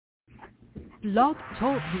Blog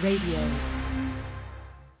Talk Radio.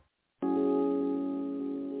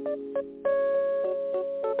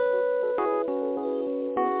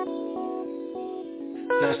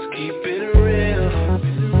 Let's keep it real.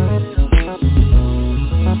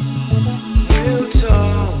 Real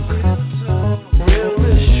talk, real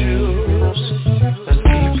issues. Let's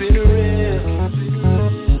keep it real.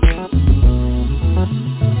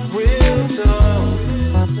 Real talk,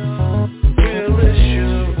 real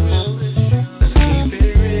issues. Let's keep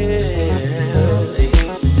it real.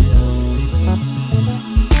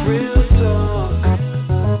 Real talk,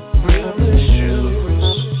 real issues.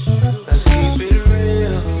 Let's keep it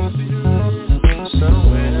real. So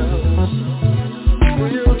real.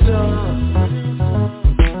 Real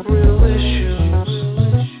talk, real issues.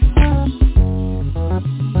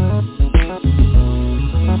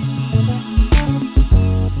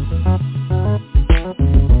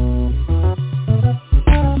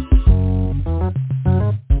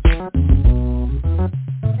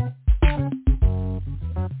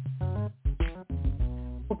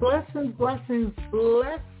 Blessings, blessings,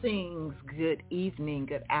 blessings. Good evening,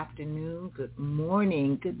 good afternoon, good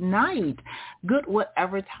morning, good night, good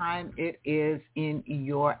whatever time it is in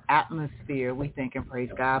your atmosphere. We thank and praise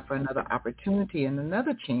God for another opportunity and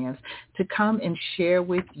another chance to come and share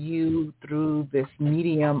with you through this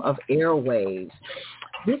medium of airwaves.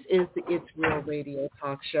 This is the It's Real Radio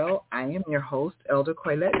Talk Show. I am your host, Elder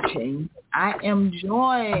Quaylette James. I am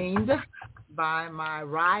joined by my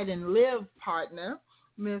ride and live partner,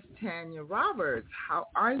 Miss Tanya Roberts. How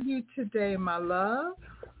are you today, my love?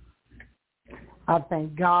 I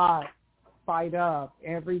thank God, spite of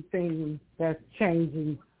everything that's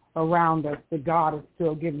changing around us, that God is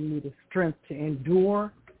still giving me the strength to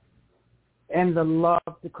endure and the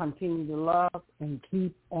love to continue to love and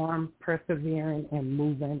keep on persevering and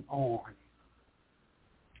moving on.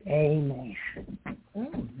 Amen.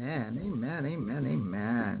 Amen, amen, amen,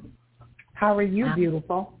 amen. How are you,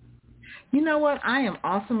 beautiful? You know what? I am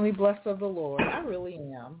awesomely blessed of the Lord. I really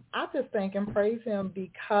am. I just thank and praise him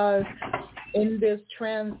because in this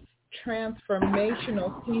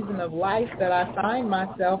transformational season of life that I find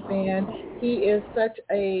myself in, he is such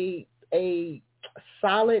a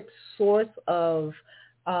solid source of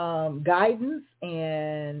guidance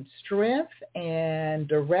and strength and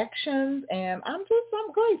directions, and I'm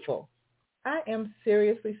grateful. I am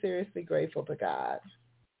seriously grateful to God.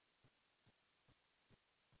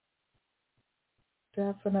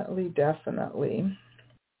 Definitely.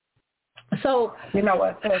 So, you know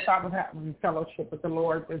what, sis, I was having fellowship with the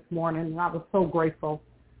Lord this morning, and I was so grateful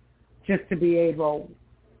just to be able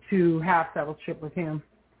to have fellowship with him,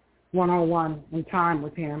 one-on-one, and time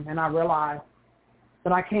with him. And I realized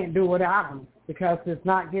that I can't do without him because it's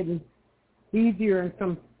not getting easier in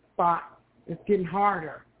some spots. It's getting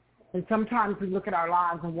harder. And sometimes we look at our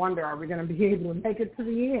lives and wonder, are we going to be able to make it to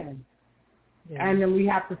the end? Yeah. And then we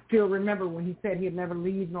have to still remember when he said he'd never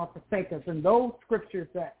leave nor forsake us. And those scriptures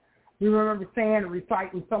that we remember saying and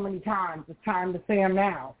reciting so many times, it's time to say them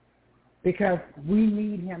now because we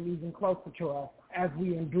need him even closer to us as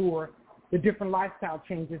we endure the different lifestyle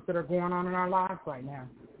changes that are going on in our lives right now.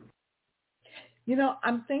 You know,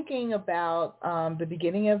 I'm thinking about the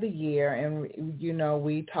beginning of the year, and, you know,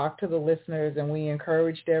 we talked to the listeners and we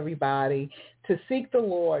encouraged everybody to seek the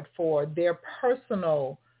Lord for their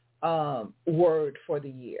personal word for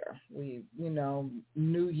the year. We, you know,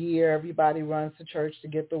 new year, everybody runs to church to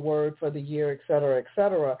get the word for the year, et cetera, et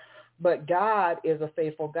cetera. But God is a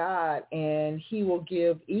faithful God, and he will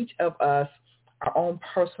give each of us our own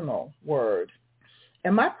personal word.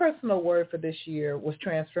 And my personal word for this year was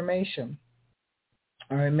transformation.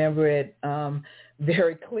 I remember it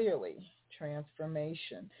very clearly,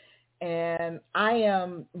 transformation. And I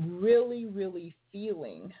am really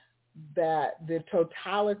feeling that the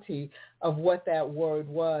totality of what that word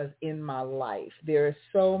was in my life. There is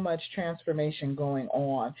so much transformation going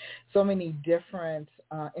on, so many different,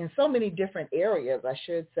 in so many different areas, I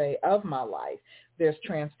should say, of my life. There's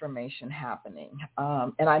transformation happening.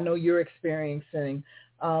 And I know you're experiencing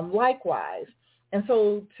likewise. And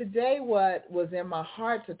so today what was in my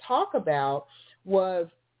heart to talk about was,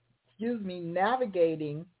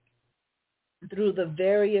 navigating through the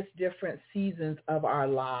various different seasons of our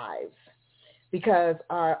lives, because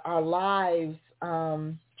our lives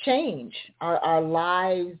change. Our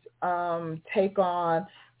lives take on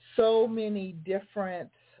so many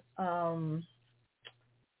different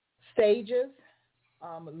stages,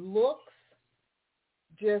 looks.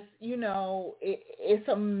 Just, it's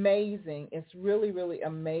amazing. It's really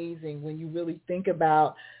amazing when you really think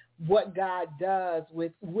about what God does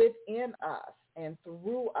within us and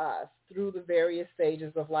through us, through the various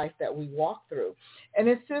stages of life that we walk through. And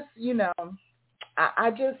it's just,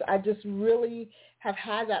 I just really have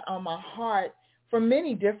had that on my heart for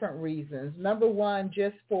many different reasons. Number one,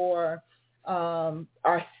 just for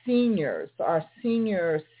our senior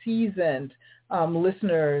seasoned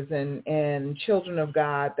listeners and children of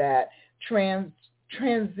God that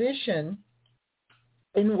transition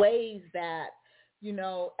in ways that,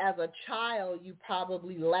 as a child, you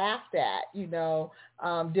probably laughed at,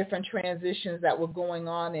 different transitions that were going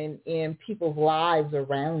on in people's lives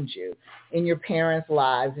around you, in your parents'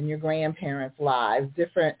 lives, in your grandparents' lives,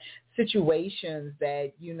 different situations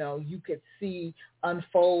that, you could see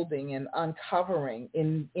unfolding and uncovering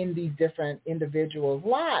in these different individuals'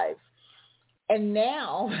 lives. And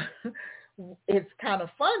now it's kind of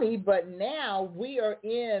funny, but now we are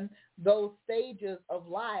in those stages of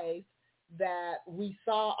life that we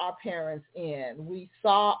saw our parents in, we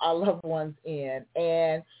saw our loved ones in.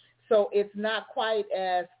 And so it's not quite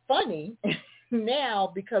as funny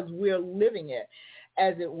now because we're living it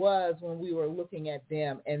as it was when we were looking at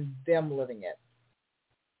them and them living it.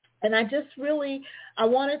 And I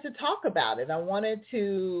wanted to talk about it. I want to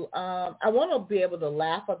be able to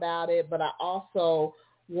laugh about it, but I also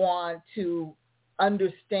want to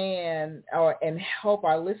understand and help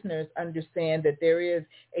our listeners understand that there is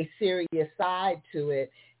a serious side to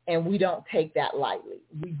it, and we don't take that lightly.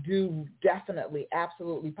 We do definitely,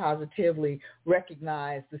 absolutely, positively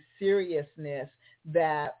recognize the seriousness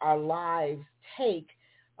that our lives take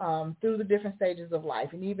through the different stages of life,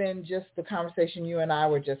 and even just the conversation you and I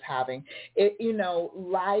were just having.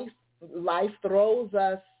 Life throws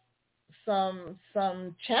us some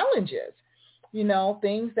challenges.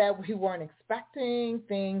 Things that we weren't expecting,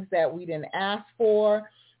 things that we didn't ask for.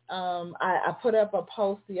 I put up a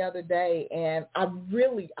post the other day, and I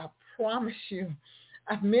promise you,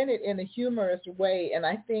 I meant it in a humorous way. And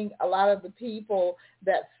I think a lot of the people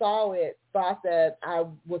that saw it thought that I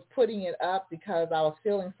was putting it up because I was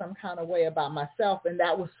feeling some kind of way about myself. And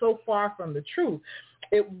that was so far from the truth.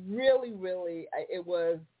 It really, it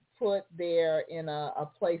was put there in a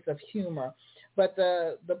place of humor. But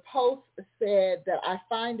the post said that I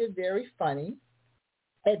find it very funny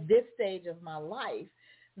at this stage of my life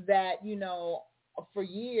that, for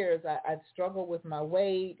years I'd struggled with my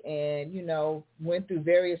weight and, went through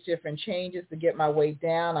various different changes to get my weight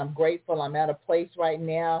down. I'm grateful I'm at a place right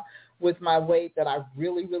now with my weight that I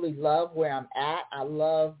really, really love where I'm at. I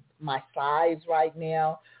love my size right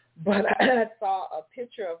now. But I saw a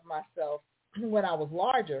picture of myself when I was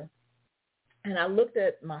larger. And I looked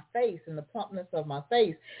at my face and the plumpness of my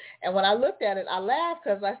face. And when I looked at it, I laughed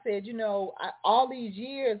because I said, all these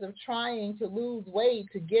years of trying to lose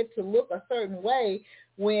weight to get to look a certain way,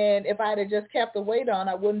 when if I'd have just kept the weight on,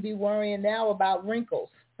 I wouldn't be worrying now about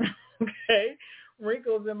wrinkles. Okay?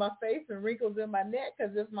 Wrinkles in my face and wrinkles in my neck,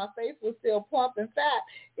 because if my face was still plump and fat,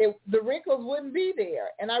 the wrinkles wouldn't be there.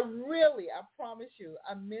 And I promise you,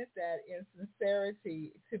 I meant that in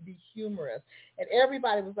sincerity to be humorous. And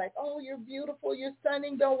everybody was like, oh, you're beautiful, you're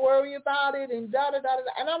stunning, don't worry about it, and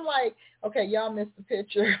da-da-da-da. And I'm like, okay, y'all missed the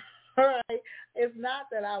picture. All right? It's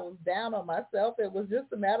not that I was down on myself. It was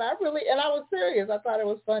just a matter. And I was serious. I thought it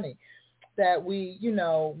was funny that we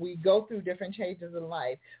go through different changes in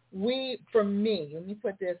life. For me, let me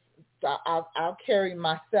put this, I'll carry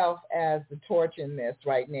myself as the torch in this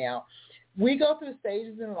right now. We go through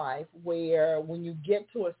stages in life where when you get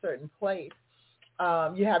to a certain place,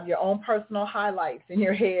 you have your own personal highlights in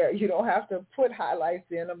your hair. You don't have to put highlights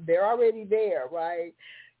in them. They're already there, right?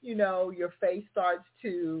 Your face starts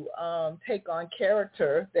to take on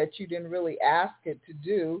character that you didn't really ask it to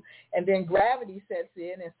do. And then gravity sets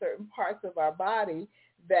in certain parts of our body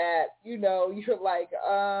that, you're like,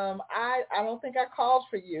 I don't think I called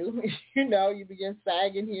for you. You begin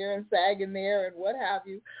sagging here and sagging there and what have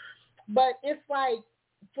you. But it's like,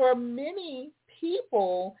 for many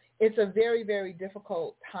people, it's a very, very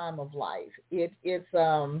difficult time of life. It's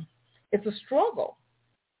a struggle.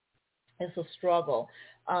 It's a struggle.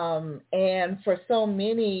 And for so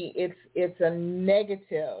many, it's a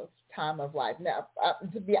negative time of life. Now,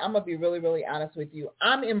 I'm going to be really, really honest with you.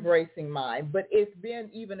 I'm embracing mine, but it's been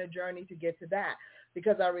even a journey to get to that,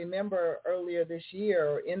 because I remember earlier this year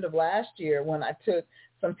or end of last year when I took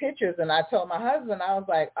some pictures and I told my husband, I was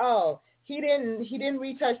like, oh, he didn't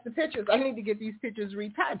retouch the pictures. I need to get these pictures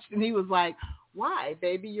retouched. And he was like, why,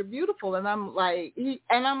 baby? You're beautiful. And I'm like,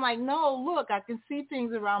 no, look, I can see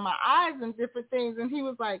things around my eyes and different things. And he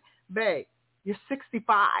was like, babe, you're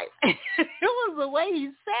 65. It was the way he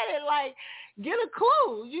said it, like, get a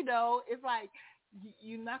clue, It's like,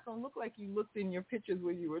 you're not going to look like you looked in your pictures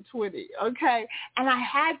when you were 20, okay? And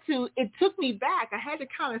it took me back. I had to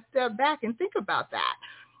kind of step back and think about that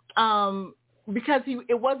because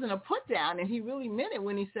it wasn't a put down, and he really meant it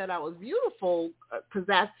when he said I was beautiful because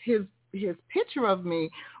that's his picture of me.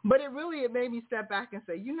 But it made me step back and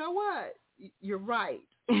say, you know what? You're right.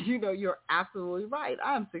 You're absolutely right.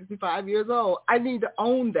 I'm 65 years old. I need to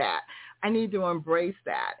own that. I need to embrace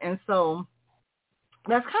that. And so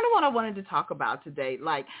that's kind of what I wanted to talk about today,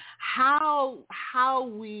 like how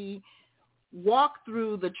we walk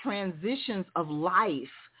through the transitions of life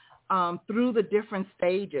through the different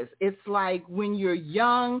stages. It's like when you're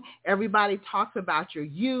young, everybody talks about your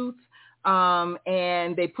youth.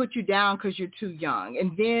 And they put you down because you're too young.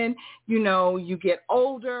 And then, you get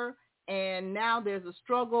older, and now there's a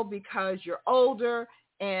struggle because you're older,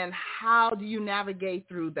 and how do you navigate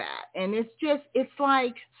through that? And it's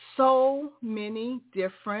like so many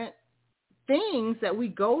different things that we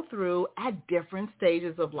go through at different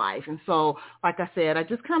stages of life. And so, like I said, I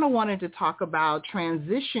just kind of wanted to talk about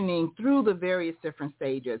transitioning through the various different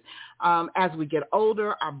stages. As we get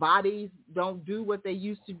older, our bodies don't do what they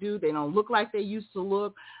used to do. They don't look like they used to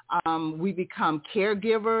look. We become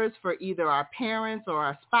caregivers for either our parents or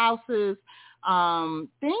our spouses.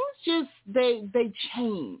 Things just, they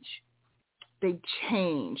change. They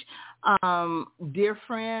change. Dear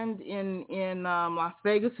friend in Las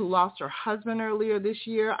Vegas who lost her husband earlier this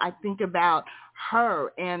year, I think about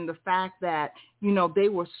her and the fact that, they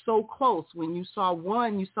were so close. When you saw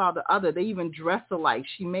one, you saw the other. They even dressed alike.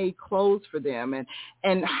 She made clothes for them,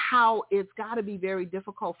 and how it's got to be very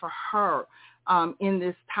difficult for her in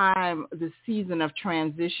this time, this season of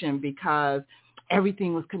transition, because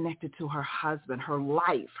everything was connected to her husband. Her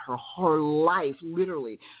life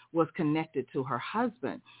literally was connected to her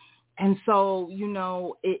husband. And so,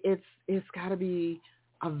 it's got to be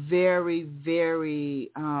a very, very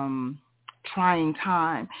trying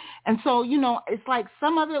time. And so, it's like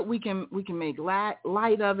some of it we can make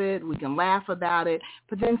light of it. We can laugh about it.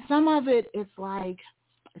 But then some of it, it's like,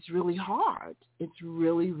 it's really hard. It's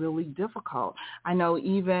really, really difficult. I know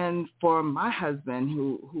even for my husband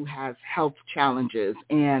who has health challenges,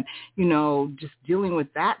 and, just dealing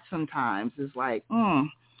with that sometimes is like,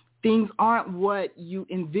 things aren't what you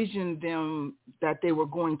envisioned them that they were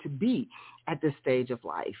going to be at this stage of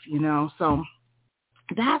life, So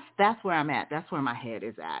that's where I'm at. That's where my head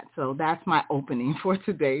is at. So that's my opening for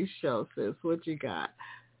today's show, sis. What you got?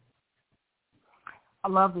 I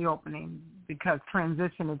love the opening because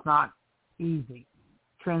transition is not easy.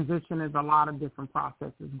 Transition is a lot of different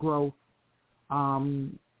processes, growth,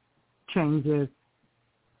 changes.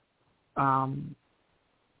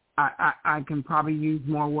 I can probably use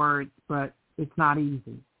more words, but it's not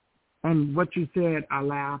easy. And what you said, I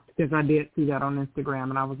laughed because I did see that on Instagram,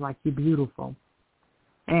 and I was like, you're beautiful.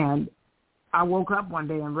 And I woke up one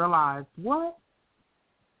day and realized, what?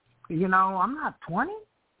 I'm not 20.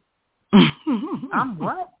 I'm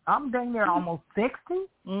what? I'm dang near almost 60.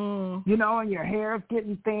 And your hair is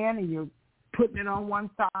getting thin, and you're putting it on one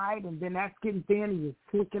side, and then that's getting thin, and you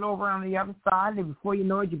slick it over on the other side, and before you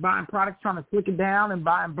know it, you're buying products trying to slick it down and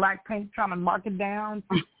buying black paint trying to mark it down,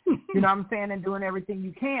 you know what I'm saying, and doing everything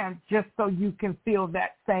you can just so you can feel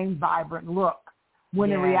that same vibrant look,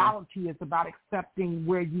 when in reality it's about accepting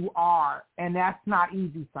where you are, and that's not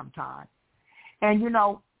easy sometimes. And,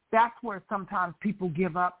 that's where sometimes people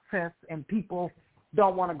give up, sis, and people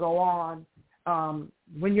don't want to go on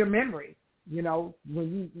when your memory,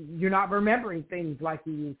 when you're not remembering things like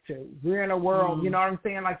you used to. We're in a world, you know what I'm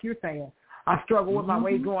saying, like you're saying. I struggle with my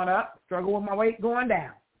weight going up, struggle with my weight going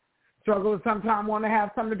down, struggle with sometimes wanting to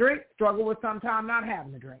have something to drink, struggle with sometimes not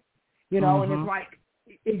having to drink, and it's like,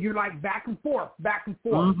 you're like back and forth.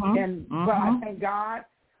 And but I thank God,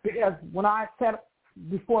 because when I sat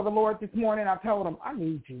before the Lord this morning, I told him, I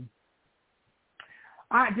need you.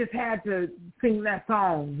 I just had to sing that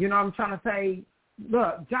song. I'm trying to say,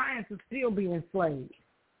 look, giants are still being slayed.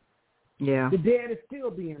 Yeah. The dead is still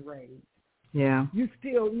being raised. Yeah. You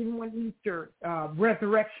still, even when Easter,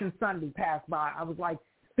 Resurrection Sunday passed by, I was like,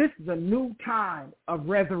 this is a new time of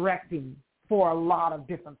resurrecting for a lot of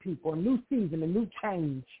different people, a new season, a new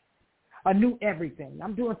change, a new everything.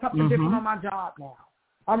 I'm doing something different on my job now.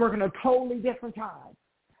 I'm working a totally different time.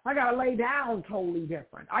 I got to lay down totally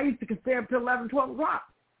different. I used to stay up till 11, 12 o'clock.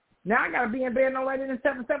 Now I got to be in bed no later than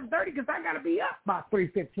 7, 7:30 because I got to be up by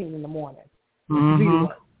 3:15 in the morning to be to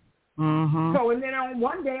work. So, and then on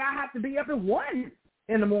one day I have to be up at 1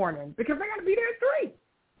 in the morning because I got to be there at 3.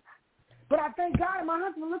 But I thank God, and my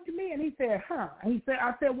husband looked at me and he said, And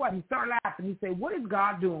I said, what? He started laughing. He said, what is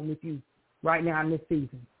God doing with you right now in this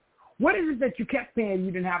season? What is it that you kept saying you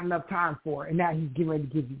didn't have enough time for, and now he's getting ready to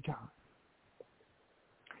give you time?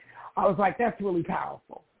 I was like, that's really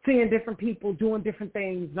powerful. Seeing different people doing different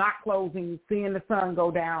things, not closing, seeing the sun go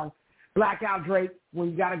down, blackout Drake when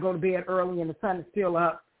you got to go to bed early and the sun is still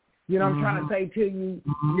up. You know what I'm trying to say to you?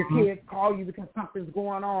 Your kids call you because something's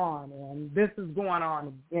going on, and this is going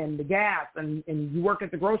on, and the gas, and you work at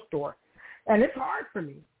the grocery store. And it's hard for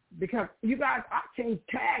me because, you guys, I change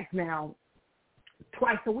tags now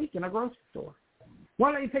twice a week in a grocery store.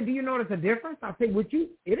 One lady said, do you notice a difference? I said,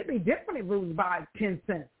 it'd be different if it was by 10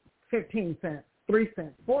 cents, 15 cents, 3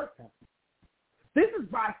 cents, 4 cents. This is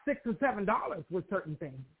by $6 or $7 with certain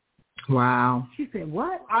things. Wow. She said,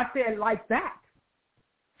 what? I said, like that.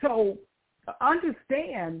 So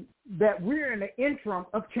understand that we're in the interim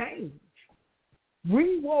of change.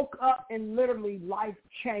 We woke up and literally life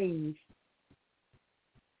changed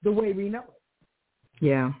the way we know it.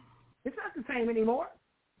 Yeah. It's not the same anymore.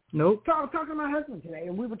 Nope. So I was talking to my husband today,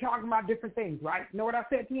 and we were talking about different things, right? You know what I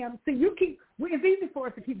said to him? See, it's easy for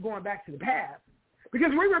us to keep going back to the past because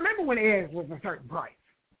we remember when eggs was a certain price.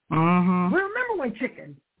 Mm-hmm. We remember when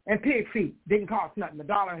chicken and pig feet didn't cost nothing,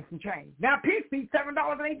 $1 and some change. Now pig feet, $7 and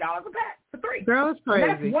 $8 a pack for 3. Girl, it's crazy.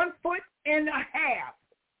 And that's 1.5 foot.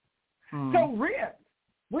 So ribs,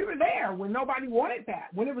 we were there when nobody wanted that,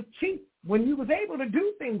 when it was cheap, when you was able to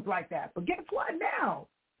do things like that. But guess what now?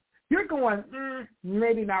 You're going,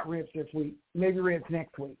 maybe not ribs this week, maybe ribs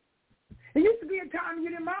next week. It used to be a time you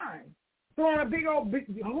didn't mind throwing a big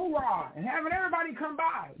hoorah and having everybody come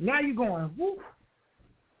by. Now you're going, whoop.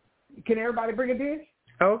 Can everybody bring a dish?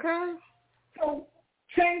 Okay. So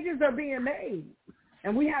changes are being made,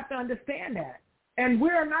 and we have to understand that. And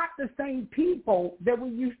we're not the same people that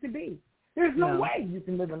we used to be. There's no way you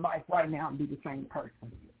can live in life right now and be the same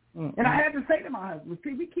person. Mm-mm. And I had to say to my husband,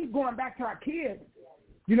 see, we keep going back to our kids,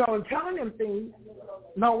 you know, and telling them things.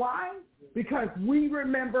 Know why? Because we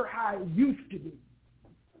remember how it used to be.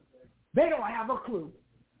 They don't have a clue.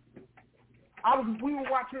 We were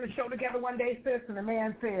watching the show together one day, sis, and the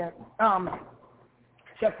man said,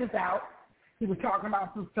 check this out. He was talking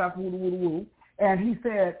about some stuff, woo-woo-woo, and he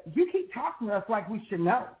said, you keep talking to us like we should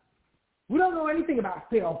know. We don't know anything about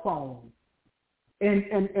cell phones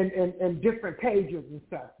and different pages and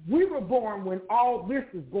stuff. We were born when all this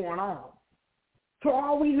is going on. So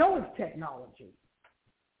all we know is technology.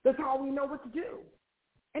 That's all we know what to do.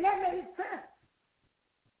 And that made sense.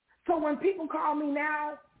 So when people call me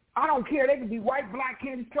now, I don't care. They can be white, black,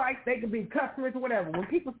 candy stripes. They can be customers or whatever. When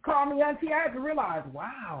people call me auntie, I have to realize,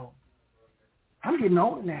 wow, I'm getting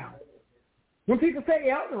older now. When people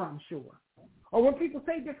say elder, I'm sure. Or when people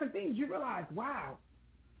say different things, you realize, wow.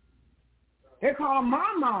 They call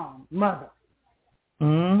my mom mother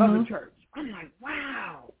of the church. I'm like,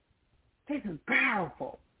 wow, this is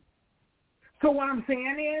powerful. So what I'm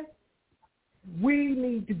saying is we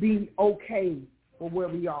need to be okay for where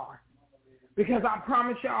we are. Because I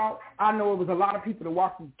promise y'all, I know it was a lot of people that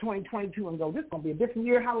walked into 2022 and go, this is going to be a different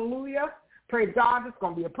year, hallelujah. Praise God, this is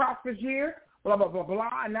going to be a prosperous year, blah, blah, blah, blah.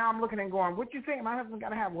 And now I'm looking and going, what you saying? My husband got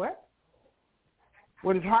to have what?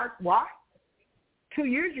 With his heart, why? 2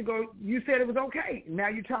 years ago, you said it was okay. Now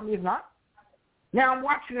you tell me it's not. Now I'm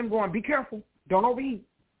watching him going, be careful. Don't overeat.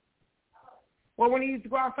 Well, when he used to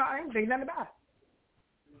go outside, I ain't saying nothing about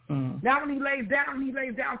it. Mm. Now when he lays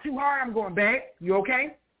down too hard, I'm going, babe, you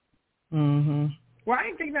okay? Mm-hmm. Well, I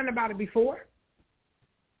ain't think nothing about it before.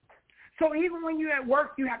 So even when you're at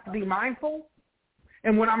work, you have to be mindful.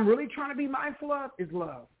 And what I'm really trying to be mindful of is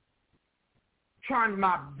love. Trying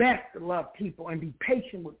my best to love people and be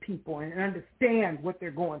patient with people and understand what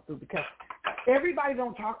they're going through, because everybody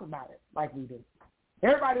don't talk about it like we do.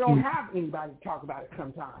 Everybody don't have anybody to talk about it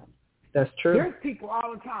sometimes. That's true. There's people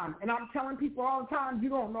all the time, and I'm telling people all the time, you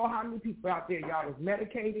don't know how many people out there, y'all, is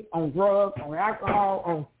medicated, on drugs, on alcohol,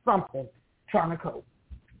 on something, trying to cope.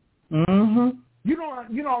 Mm-hmm. You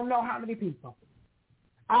don't know how many people.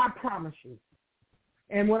 I promise you.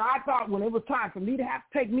 And when it was time for me to have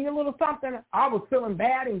to take me a little something, I was feeling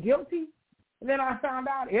bad and guilty. And then I found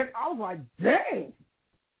out, I was like, dang,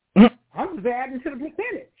 I'm just adding to the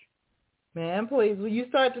percentage. Man, please, when you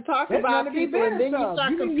start to talk about people and then you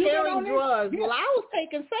start comparing drugs, well, I was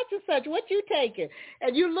taking such and such, what you taking?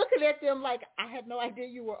 And you looking at them like, I had no idea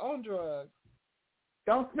you were on drugs.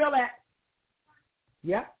 Don't smell that.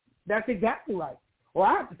 Yeah, that's exactly right. Or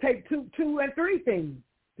I have to take two and three things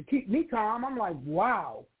to keep me calm. I'm like,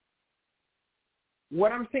 wow.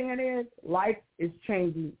 What I'm saying is life is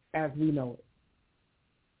changing as we know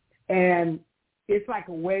it. And it's like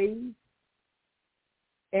a wave.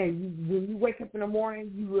 And when you wake up in the morning,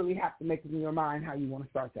 you really have to make up in your mind how you want to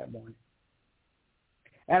start that morning.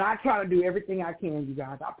 And I try to do everything I can, you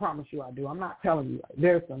guys. I promise you I do. I'm not telling you.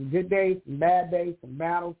 There's some good days, some bad days, some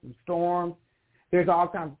battles, some storms. There's all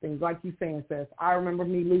kinds of things. Like you saying, Seth, I remember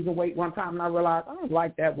me losing weight one time, and I realized I don't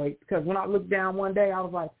like that weight because when I looked down one day, I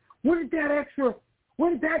was like, where did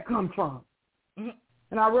that come from? Mm-hmm.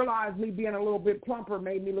 And I realized me being a little bit plumper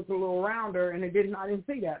made me look a little rounder, and I didn't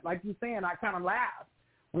see that. Like you saying, I kind of laughed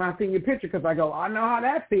when I seen your picture because I go, I know how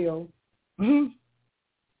that feels. Mm-hmm.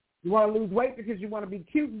 You want to lose weight because you want to be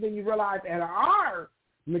cute, and then you realize at our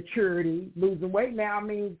maturity, losing weight now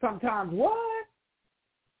means sometimes what?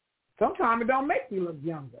 Sometimes it don't make you look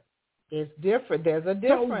younger. It's different. There's a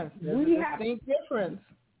difference. So There's a distinct difference.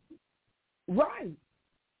 Right.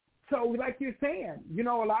 So like you're saying, you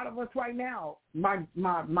know, a lot of us right now, my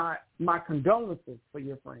condolences for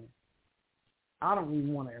your friend. I don't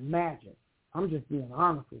even want to imagine. I'm just being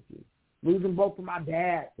honest with you. Losing both of my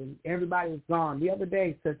dads and everybody was gone. The other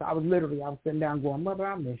day, I was sitting down going, Mother,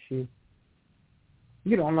 I miss you.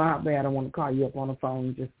 You don't know how bad I want to call you up on the phone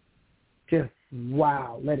and just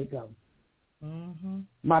wow, let it go. Mm-hmm.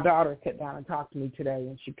 My daughter sat down and talked to me today,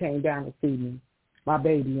 and she came down to see me, my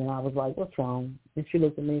baby, and I was like, what's wrong? And she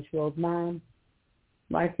looked at me and she goes, Mom,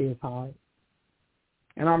 life is hard.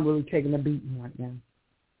 And I'm really taking a beating right now.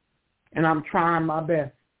 And I'm trying my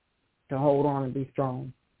best to hold on and be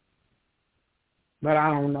strong. But I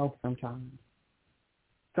don't know sometimes.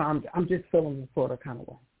 So I'm just feeling the sort of kind of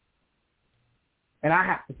way. And I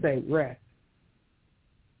have to say, rest.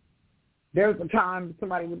 There was a time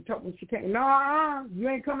somebody would tell me she came, no, you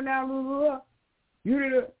ain't coming down, blah, blah, blah. You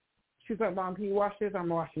did it. She's like, Mom, can you wash this? I'm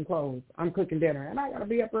washing clothes. I'm cooking dinner. And I got to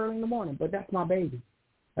be up early in the morning, but that's my baby.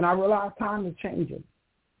 And I realize time is changing.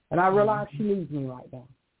 And I realize she needs me right now.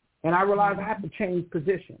 And I realize I have to change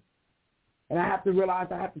position. And I have to realize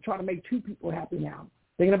I have to try to make two people happy now,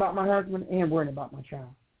 thinking about my husband and worrying about my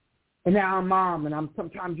child. And now I'm mom, and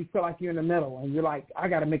sometimes you feel like you're in the middle, and you're like, I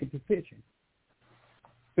got to make a decision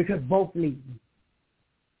because both need me.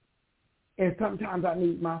 And sometimes I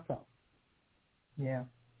need myself. Yeah.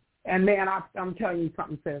 And, man, I'm telling you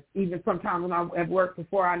something, sis. Even sometimes when I'm at work,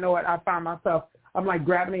 before I know it, I find myself, I'm like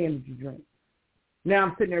grabbing an energy drink. Now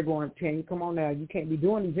I'm sitting there going, Tanya, come on now. You can't be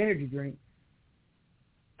doing these energy drinks.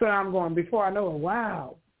 So I'm going, before I know it,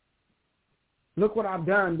 wow, look what I've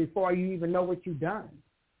done before you even know what you've done.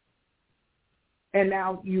 And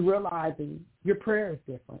now you realizing your prayer is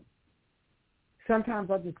different. Sometimes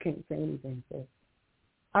I just can't say anything. So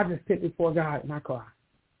I just sit before God and I cry.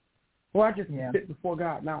 Or I just sit before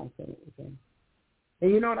God and I don't say anything.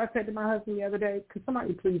 And you know what I said to my husband the other day? Could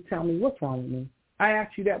somebody please tell me what's wrong with me? I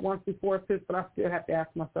asked you that once before, sis, but I still have to ask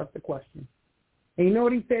myself the question. And you know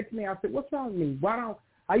what he said to me? I said, what's wrong with me?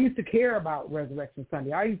 I used to care about Resurrection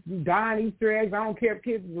Sunday. I used to be buying Easter eggs. I don't care if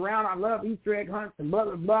kids is around. I love Easter egg hunts and blah,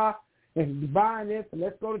 blah, blah, and buying this and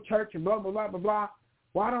let's go to church and blah, blah, blah, blah, blah.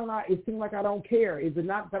 Why don't it seems like I don't care. Is it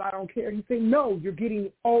not that I don't care? He said, no, you're getting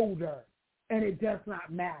older, and it does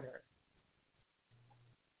not matter.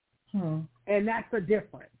 And that's the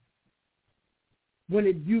difference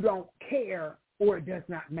when you don't care or it does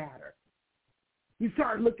not matter. You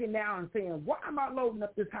start looking now and saying, why am I loading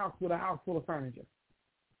up this house with a house full of furniture?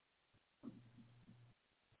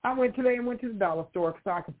 I went today and went to the dollar store so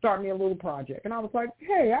I could start me a little project. And I was like,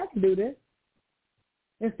 hey, I can do this.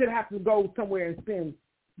 Instead of having to go somewhere and spend,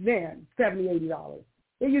 $70, $80.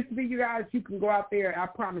 It used to be, you guys, you can go out there, I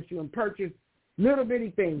promise you, and purchase little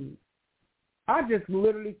bitty things. I just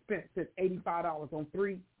literally spent $85 on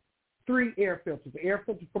three air filters. The air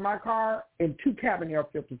filter for my car and 2 cabin air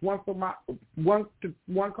filters, one for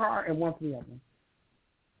one car and one for the other one.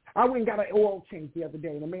 I went and got an oil change the other day,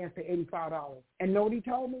 and the man said $85. And know what he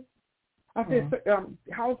told me? I said,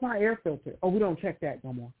 how's my air filter? Oh, we don't check that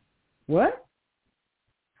no more. What?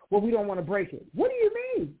 Well, we don't want to break it. What do you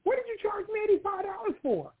mean? What did you charge me $85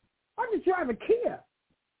 for? I just drive a Kia,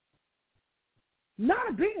 not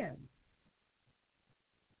a Benz.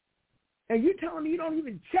 And you telling me you don't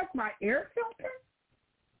even check my air filter?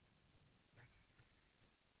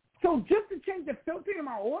 So just to change the filter in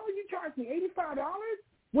my oil, you charge me $85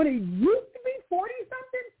 when it used to be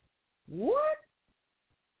 40-something? What?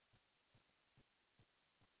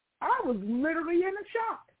 I was literally in a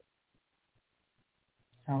shock.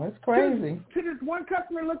 Oh, it's crazy. To this one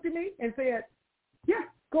customer looked at me and said, yeah,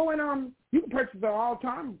 go and you can purchase an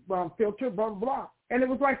all-time filter, blah, blah, blah. And it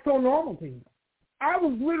was like so normal to him. I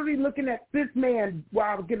was literally looking at this man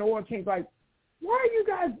while I was getting oil change like, why are you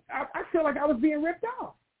guys, I feel like I was being ripped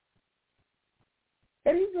off.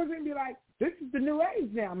 And he's going to be like, this is the new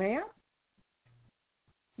age now, man.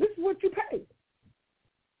 This is what you pay.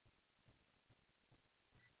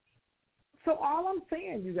 So all I'm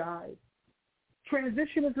saying, you guys,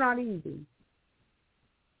 Transition is not easy.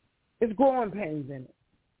 It's growing pains in it.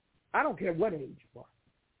 I don't care what age you are.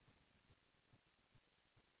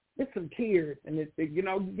 It's some tears, and you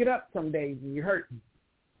get up some days and you're hurting.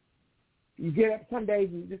 You get up some days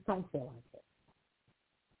and you just don't feel like it.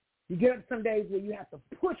 You get up some days where you have to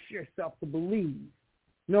push yourself to believe,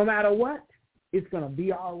 no matter what, it's going to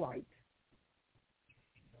be all right.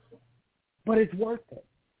 But it's worth it.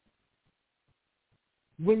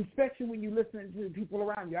 Especially when you're listening to the people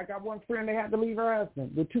around you. I got one friend that had to leave her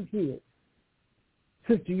husband with 2 kids.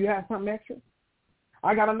 Sister, you have something extra?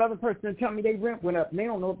 I got another person that tell me their rent went up and they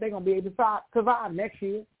don't know if they're going to be able to survive next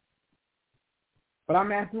year. But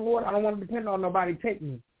I'm asking the Lord, I don't want to depend on nobody to take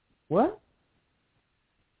me. What?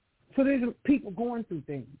 So there's people going through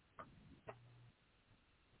things.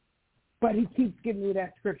 But he keeps giving me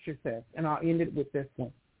that scripture says, and I'll end it with this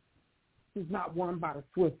one. He's not won by the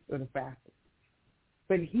swift or the fastest,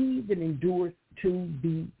 but he that endures to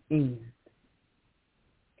the end.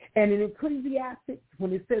 And in Ecclesiastes,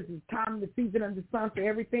 when it says it's time, the season, and the sun for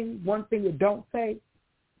everything, one thing it don't say,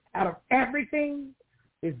 out of everything,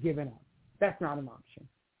 is given up. That's not an option.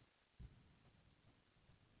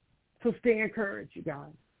 So stay encouraged, you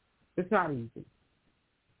guys. It's not easy.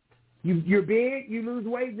 You're big, you lose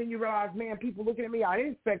weight, then you realize, man, people looking at me, I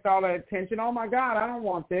didn't expect all that attention. Oh, my God, I don't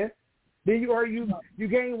want this. Then you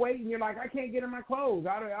gain weight and you're like, I can't get in my clothes.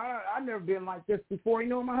 I've never been like this before. You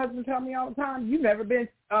know what my husband tells me all the time? You've never been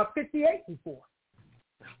 58 before.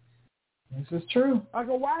 This is true. I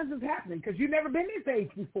go, why is this happening? Because you've never been this age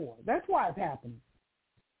before. That's why it's happening.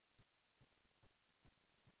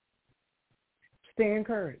 Stay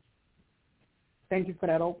encouraged. Thank you for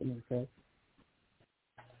that opening, Chris.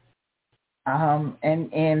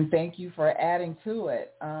 And thank you for adding to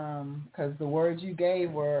it, because the words you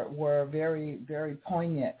gave were very, very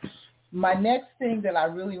poignant. My next thing that I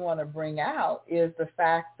really want to bring out is the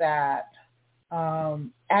fact that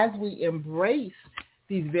as we embrace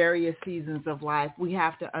these various seasons of life, we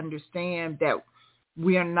have to understand that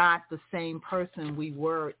we are not the same person we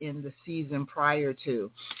were in the season prior to.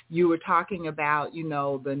 You were talking about,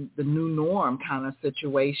 the new norm kind of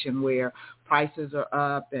situation where prices are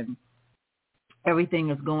up and everything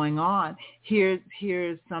is going on. Here's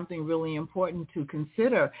something really important to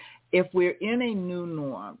consider. If we're in a new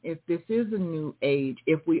norm, if this is a new age,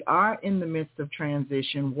 if we are in the midst of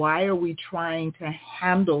transition, why are we trying to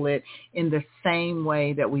handle it in the same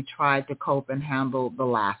way that we tried to cope and handle the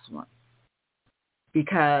last one?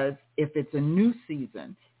 Because if it's a new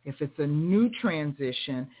season, if it's a new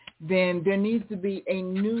transition, then there needs to be a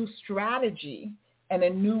new strategy and a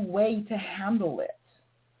new way to handle it.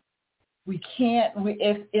 We can't,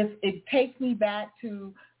 if it takes me back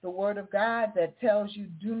to the word of God that tells you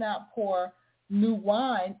do not pour new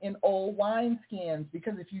wine in old wineskins,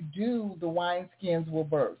 because if you do, the wineskins will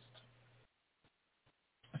burst.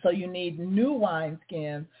 So you need new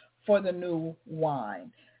wineskins for the new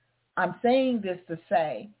wine. I'm saying this to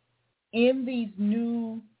say, in these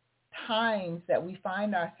new times that we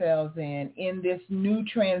find ourselves in this new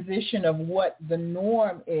transition of what the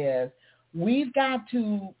norm is, we've got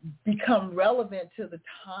to become relevant to the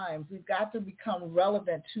times. We've got to become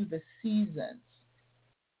relevant to the seasons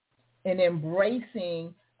and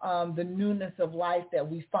embracing the newness of life that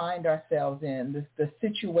we find ourselves in, the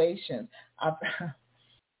situations.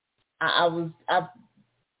 I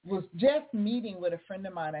was just meeting with a friend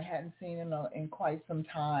of mine I hadn't seen in quite some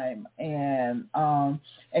time, and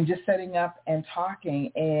just setting up and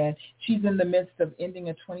talking, and she's in the midst of ending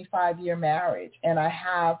a 25-year marriage, and I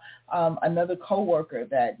have another coworker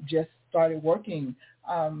that just started working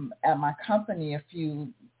at my company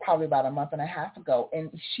probably about a month and a half ago, and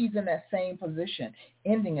she's in that same position,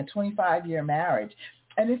 ending a 25-year marriage,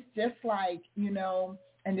 and it's just like,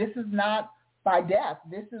 and this is not by death,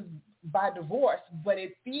 this is by divorce, but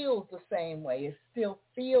it feels the same way. It still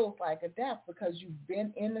feels like a death because you've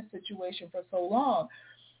been in the situation for so long.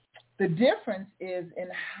 The difference is in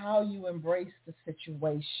how you embrace the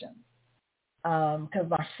situation. Because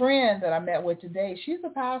my friend that I met with today, she's a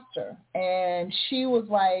pastor, and she was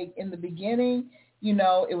like, in the beginning, it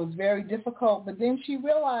was very difficult, but then she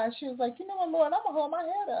realized, she was like, you know what, Lord, I'm going to hold my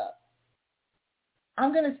head up.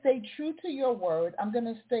 I'm going to stay true to your word. I'm going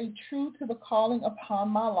to stay true to the calling upon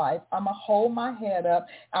my life. I'm going to hold my head up.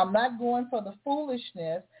 I'm not going for the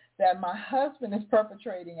foolishness that my husband is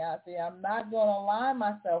perpetrating out there. I'm not going to align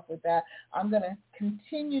myself with that. I'm going to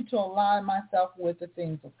continue to align myself with the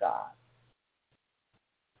things of God.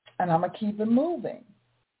 And I'm going to keep it moving.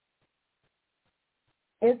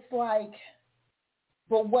 It's like,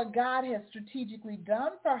 but what God has strategically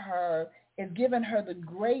done for her is given her the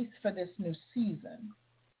grace for this new season.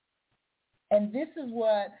 And this is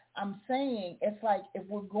what I'm saying. It's like if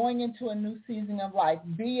we're going into a new season of life,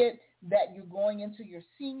 be it that you're going into your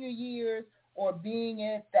senior years, or being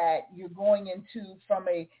it that you're going into from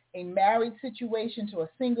a married situation to a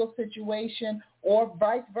single situation, or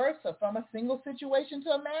vice versa, from a single situation to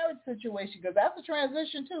a married situation, because that's a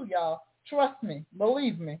transition too, y'all. Trust me.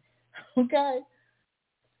 Believe me. Okay?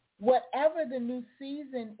 Whatever the new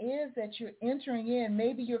season is that you're entering in,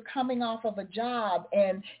 maybe you're coming off of a job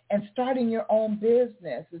and starting your own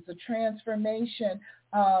business. It's a transformation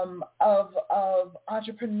of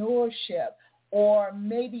entrepreneurship. Or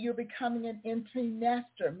maybe you're becoming an empty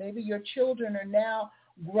nester. Maybe your children are now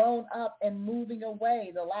grown up and moving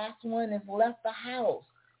away. The last one has left the house,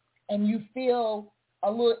 and you feel a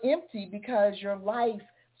little empty because your life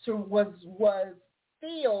was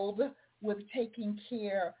filled with taking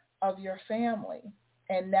care of your family,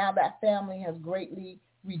 and now that family has greatly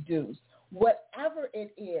reduced. Whatever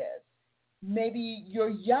it is, maybe you're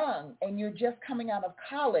young and you're just coming out of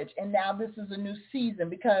college, and now this is a new season,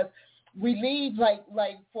 because we leave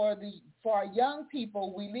like for our young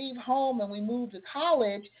people, we leave home and we move to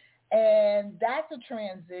college, and that's a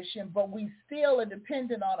transition, but we still are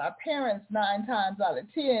dependent on our parents 9 times out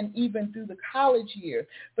of 10, even through the college years.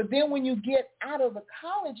 But then when you get out of the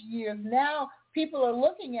college years, now people are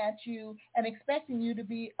looking at you and expecting you to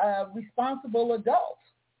be a responsible adult,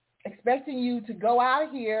 expecting you to go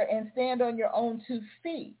out here and stand on your own 2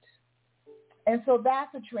 feet. And so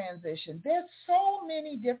that's a transition. There's so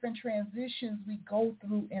many different transitions we go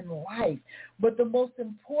through in life. But the most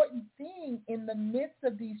important thing in the midst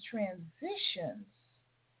of these transitions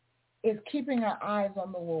is keeping our eyes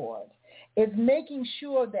on the Lord. Is making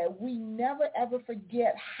sure that we never, ever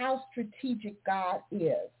forget how strategic God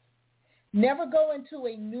is. Never go into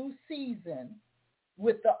a new season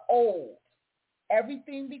with the old.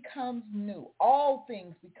 Everything becomes new. All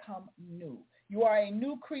things become new. You are a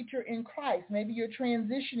new creature in Christ. Maybe you're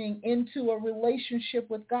transitioning into a relationship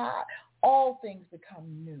with God. All things become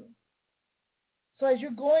new. So as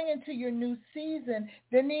you're going into your new season,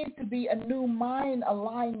 there needs to be a new mind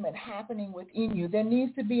alignment happening within you. There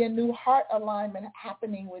needs to be a new heart alignment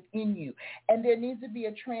happening within you. And there needs to be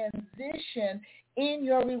a transition in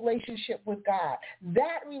your relationship with God.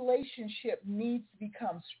 That relationship needs to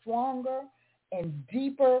become stronger and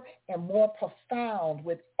deeper and more profound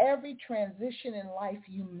with every transition in life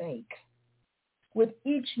you make. With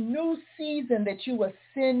each new season that you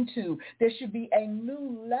ascend to, there should be a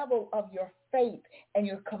new level of your faith and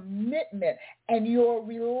your commitment and your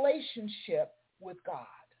relationship with God.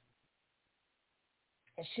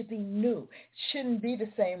 It should be new. It shouldn't be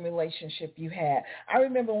the same relationship you had. I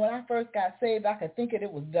remember when I first got saved, I could think it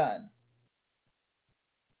was done.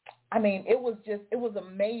 I mean, it was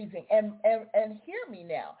amazing. And hear me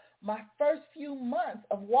now. My first few months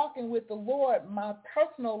of walking with the Lord, my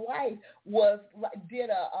personal life did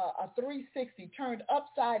a 360, turned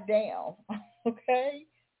upside down, okay?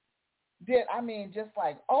 Just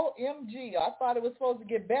like, OMG, I thought it was supposed to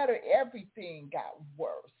get better. Everything got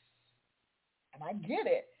worse. And I get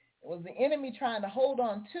it. It was the enemy trying to hold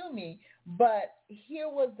on to me. But here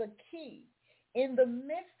was the key. In the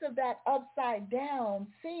midst of that upside down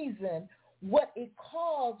season, what it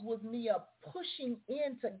caused was me pushing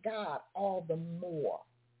into God all the more.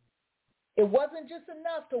 It wasn't just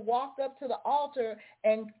enough to walk up to the altar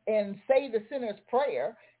and say the sinner's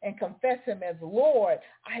prayer and confess him as Lord.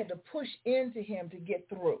 I had to push into him to get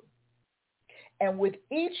through. And with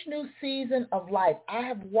each new season of life, I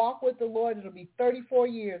have walked with the Lord. It'll be 34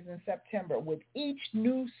 years in September. With each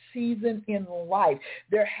new season in life,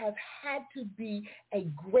 there has had to be a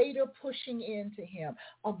greater pushing into him,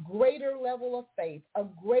 a greater level of faith, a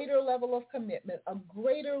greater level of commitment, a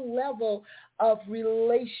greater level of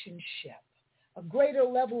relationship, a greater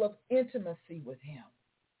level of intimacy with him.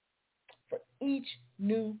 For each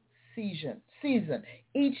new season,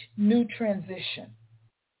 each new transition.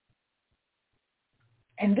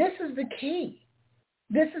 And this is the key.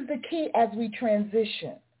 This is the key as we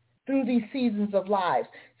transition through these seasons of lives,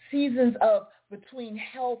 seasons of between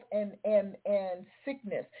health and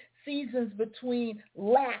sickness, seasons between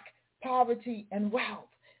lack, poverty, and wealth,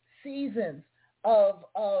 seasons of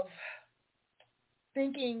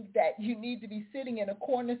thinking that you need to be sitting in a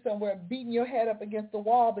corner somewhere beating your head up against the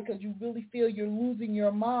wall because you really feel you're losing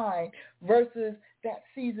your mind versus that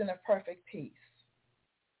season of perfect peace.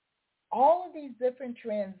 All of these different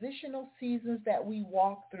transitional seasons that we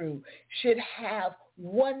walk through should have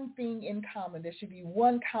one thing in common. There should be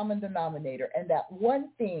one common denominator. And that one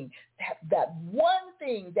thing, that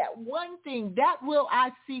will I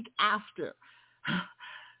seek after.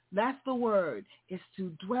 That's the word, is to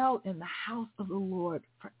dwell in the house of the Lord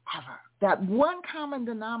forever. That one common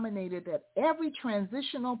denominator, that every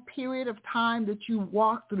transitional period of time that you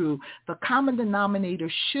walk through, the common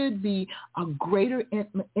denominator should be a greater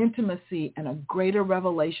intimacy and a greater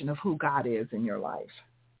revelation of who God is in your life.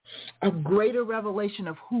 A greater revelation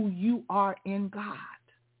of who you are in God.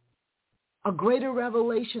 A greater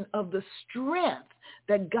revelation of the strength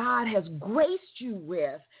that God has graced you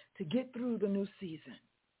with to get through the new season.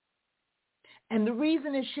 And the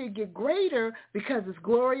reason it should get greater, because it's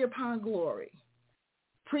glory upon glory,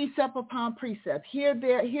 precept upon precept, here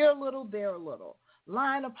a little, there a little,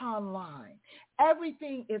 line upon line.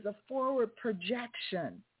 Everything is a forward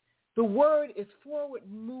projection. The word is forward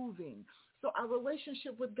moving. So our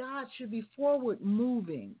relationship with God should be forward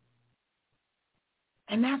moving.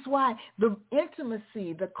 And that's why the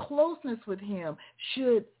intimacy, the closeness with him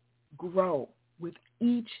should grow with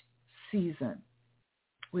each season.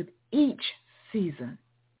 With each season.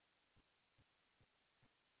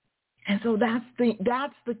 And so that's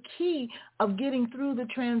the key of getting through the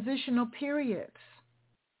transitional periods,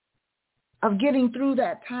 of getting through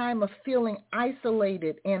that time of feeling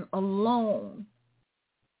isolated and alone,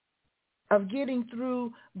 of getting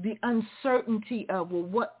through the uncertainty of, well,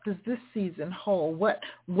 what does this season hold?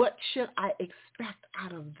 What should I expect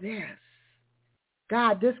out of this?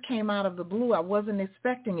 God, this came out of the blue. I wasn't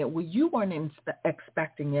expecting it. Well, you weren't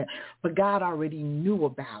expecting it, but God already knew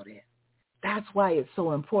about it. That's why it's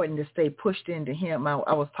so important to stay pushed into him. I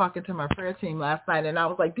was talking to my prayer team last night, and I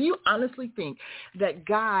was like, do you honestly think that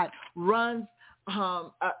God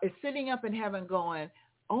is sitting up in heaven going,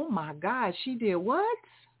 oh, my God, she did what?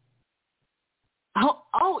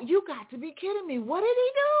 Oh, you got to be kidding me. What did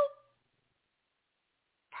he do?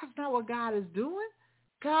 That's not what God is doing.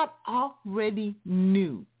 God already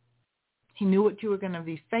knew. He knew what you were going to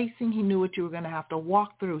be facing. He knew what you were going to have to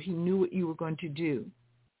walk through. He knew what you were going to do.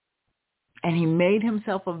 And he made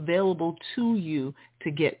himself available to you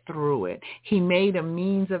to get through it. He made a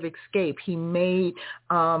means of escape. He made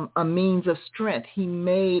a means of strength. He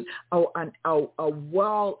made a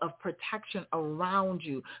wall of protection around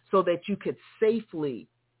you so that you could safely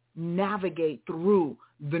navigate through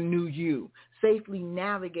the new you, safely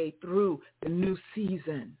navigate through the new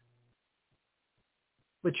season.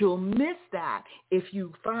 But you'll miss that if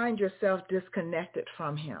you find yourself disconnected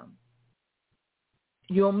from him.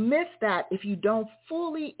 You'll miss that if you don't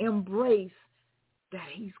fully embrace that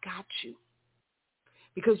he's got you.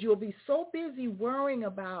 Because you'll be so busy worrying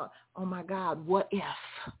about, oh my God, what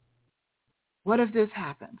if? What if this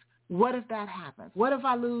happens? What if that happens? What if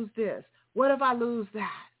I lose this? What if I lose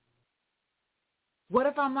that? What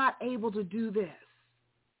if I'm not able to do this?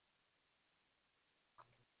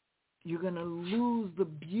 You're going to lose the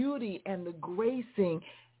beauty and the gracing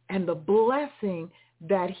and the blessing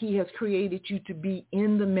that he has created you to be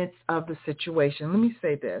in the midst of the situation. Let me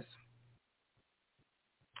say this.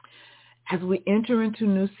 As we enter into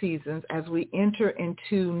new seasons, as we enter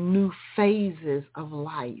into new phases of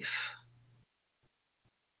life,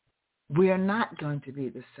 we are not going to be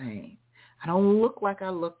the same. I don't look like I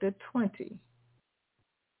looked at 20.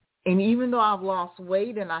 And even though I've lost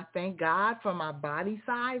weight and I thank God for my body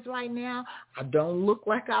size right now, I don't look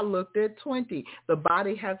like I looked at 20. The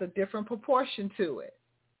body has a different proportion to it.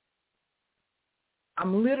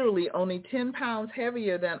 I'm literally only 10 pounds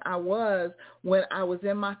heavier than I was when I was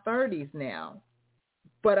in my 30s now.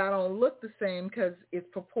 But I don't look the same because it's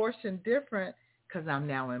proportioned different because I'm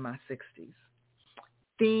now in my 60s.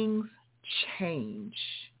 Things change.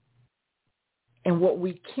 And what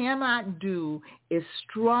we cannot do is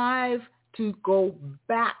strive to go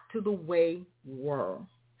back to the way we were.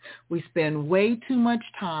 We spend way too much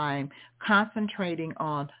time concentrating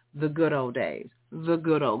on the good old days,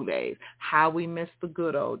 how we miss the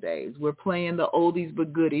good old days. We're playing the oldies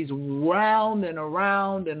but goodies, round and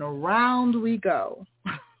around and around we go.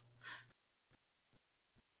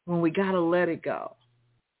 When we got to let it go.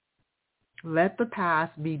 Let the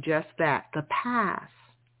past be just that, the past.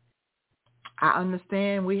 I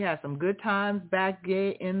understand we had some good times back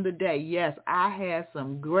in the day. Yes, I had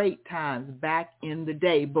some great times back in the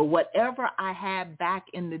day. But whatever I had back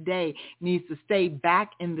in the day needs to stay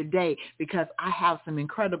back in the day because I have some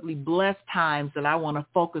incredibly blessed times that I want to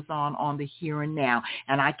focus on the here and now.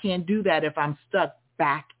 And I can't do that if I'm stuck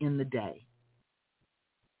back in the day.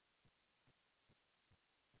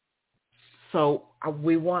 So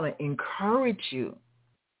we want to encourage you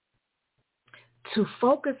to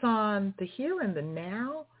focus on the here and the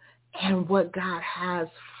now and what God has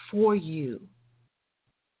for you.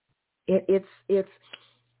 There's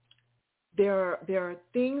there are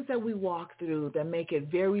things that we walk through that make it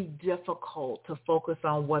very difficult to focus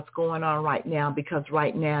on what's going on right now, because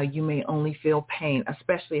right now you may only feel pain,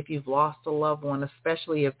 especially if you've lost a loved one,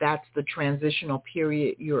 especially if that's the transitional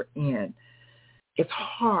period you're in. It's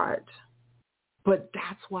hard, but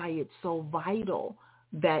that's why it's so vital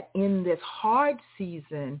that in this hard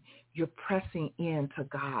season, you're pressing into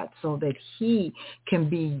God so that he can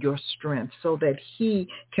be your strength, so that he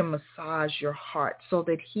can massage your heart, so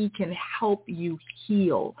that he can help you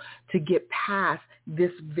heal to get past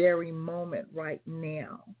this very moment right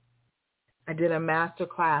now. I did a master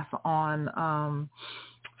class on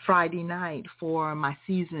Friday night for my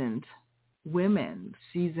seasoned women,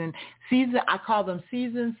 I call them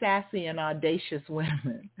seasoned, sassy, and audacious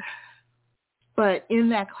women. But in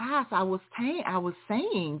that class, I was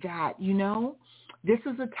saying that, this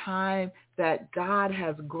is a time that God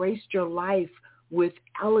has graced your life with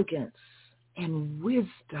elegance and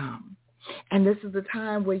wisdom. And this is the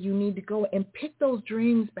time where you need to go and pick those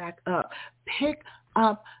dreams back up. Pick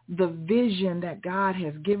up the vision that God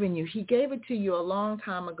has given you. He gave it to you a long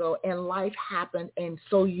time ago, and life happened, and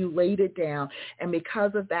so you laid it down. And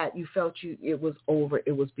because of that, you felt it was over.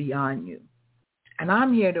 It was beyond you. And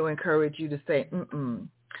I'm here to encourage you to say,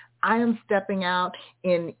 I am stepping out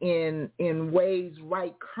in ways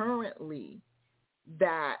right currently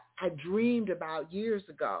that I dreamed about years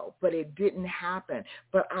ago, but it didn't happen.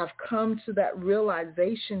 But I've come to that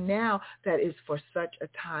realization now that it's for such a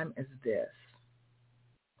time as this.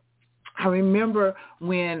 I remember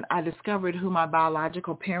when I discovered who my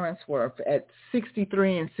biological parents were at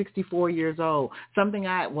 63 and 64 years old, something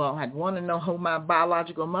I'd want to know who my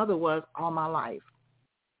biological mother was all my life.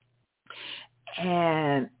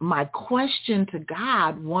 And my question to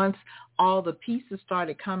God, once all the pieces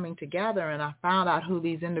started coming together and I found out who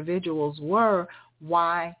these individuals were,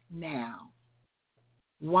 why now?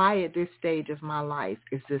 Why at this stage of my life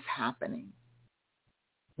is this happening?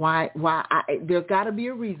 There's got to be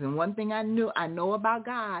a reason. One thing I know about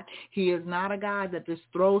God, he is not a God that just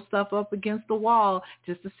throws stuff up against the wall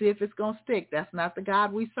just to see if it's going to stick. That's not the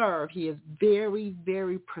God we serve. He is very,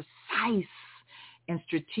 very precise and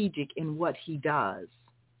strategic in what he does.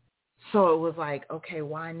 So it was like, okay,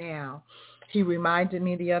 why now? He reminded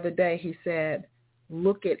me the other day, he said,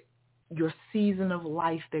 look at your season of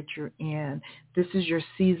life that you're in. This is your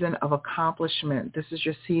season of accomplishment. This is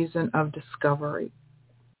your season of discovery.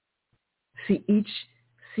 See, each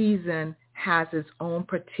season has its own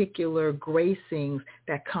particular gracings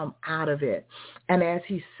that come out of it. And as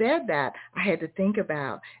he said that, I had to think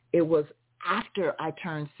about it was after I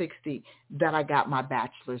turned 60 that I got my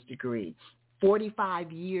bachelor's degree,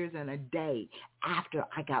 45 years and a day after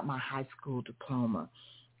I got my high school diploma.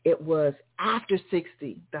 It was after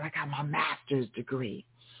 60 that I got my master's degree.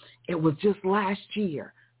 It was just last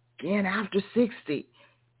year, again after 60,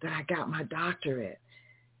 that I got my doctorate.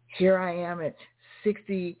 Here I am at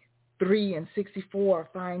 63 and 64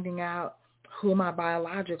 finding out who my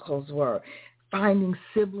biologicals were, finding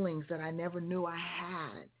siblings that I never knew I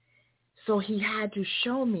had. So he had to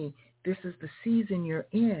show me this is the season you're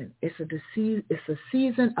in. It's a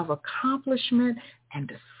season of accomplishment and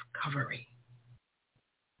discovery.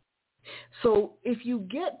 So if you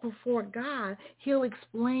get before God, he'll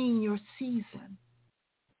explain your season.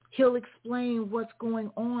 He'll explain what's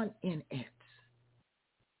going on in it.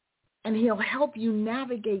 And he'll help you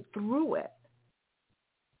navigate through it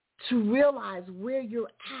to realize where you're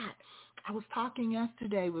at. I was talking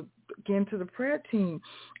yesterday again to the prayer team,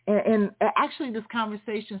 and actually this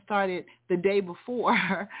conversation started the day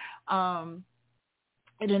before in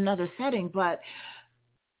another setting, but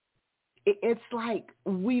it's like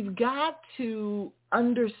we've got to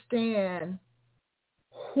understand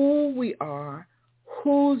who we are,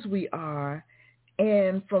 whose we are,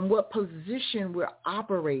 and from what position we're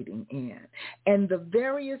operating in. And the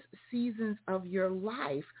various seasons of your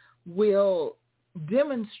life will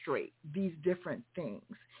demonstrate these different things.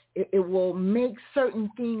 It will make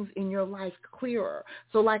certain things in your life clearer.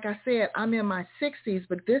 So like I said, I'm in my 60s,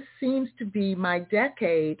 but this seems to be my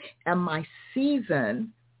decade and my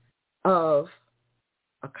season of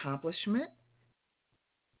accomplishment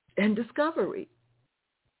and discovery.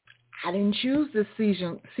 I didn't choose this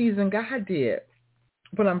season, God did.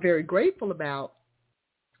 What I'm very grateful about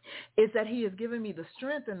is that he has given me the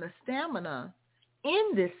strength and the stamina in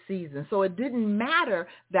this season. So it didn't matter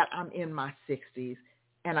that I'm in my 60s.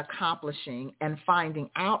 and accomplishing and finding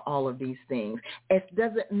out all of these things. It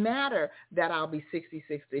doesn't matter that I'll be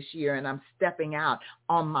 66 this year and I'm stepping out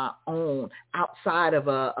on my own outside of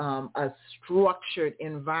a structured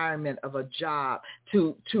environment of a job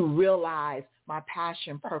to realize my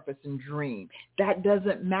passion, purpose, and dream. That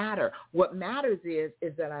doesn't matter. What matters is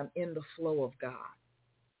that I'm in the flow of God.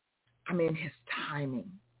 I'm in his timing.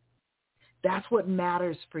 That's what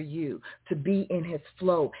matters for you, to be in his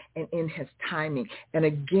flow and in his timing. And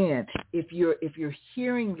again, if you're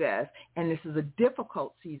hearing this and this is a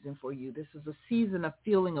difficult season for you, this is a season of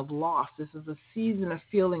feeling of loss, this is a season of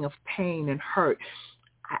feeling of pain and hurt,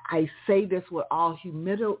 I say this with all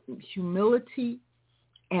humility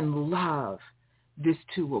and love, this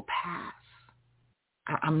too will pass.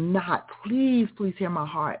 I'm not, please hear my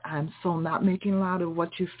heart. I'm so not making light of what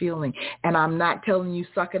you're feeling. And I'm not telling you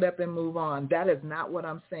suck it up and move on. That is not what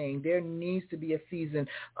I'm saying. There needs to be a season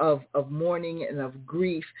of mourning and of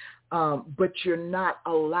grief, but you're not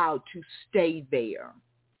allowed to stay there.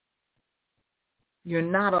 You're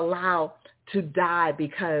not allowed to die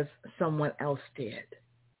because someone else did,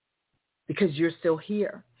 because you're still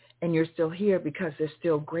here. And you're still here because there's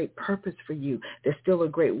still great purpose for you. There's still a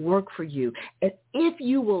great work for you. And if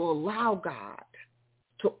you will allow God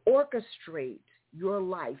to orchestrate your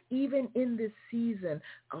life, even in this season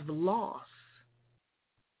of loss,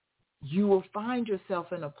 you will find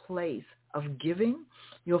yourself in a place of giving.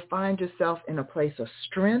 You'll find yourself in a place of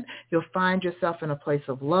strength. You'll find yourself in a place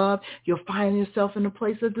of love. You'll find yourself in a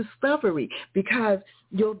place of discovery, because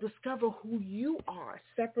you'll discover who you are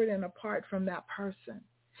separate and apart from that person.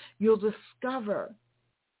 You'll discover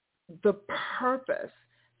the purpose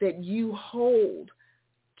that you hold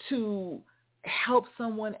to help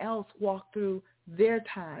someone else walk through their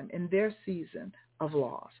time and their season of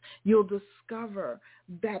loss. You'll discover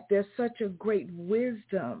that there's such a great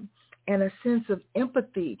wisdom and a sense of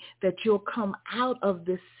empathy that you'll come out of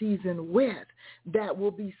this season with that will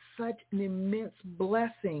be such an immense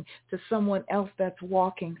blessing to someone else that's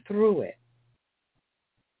walking through it,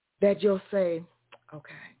 that you'll say,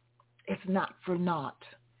 okay, it's not for naught.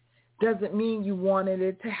 Doesn't mean you wanted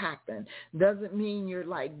it to happen. Doesn't mean you're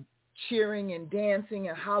like cheering and dancing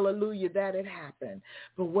and hallelujah that it happened.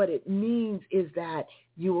 But what it means is that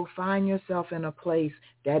you will find yourself in a place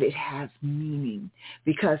that it has meaning.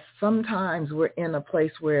 Because sometimes we're in a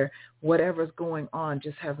place where whatever's going on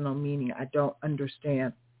just has no meaning. I don't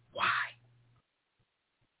understand why.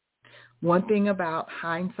 One thing about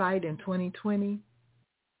hindsight in 2020,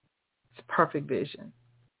 it's perfect vision.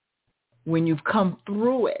 When you've come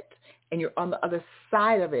through it and you're on the other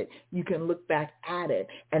side of it, you can look back at it,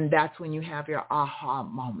 and that's when you have your aha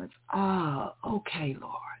moments. Oh, okay,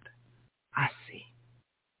 Lord, I see.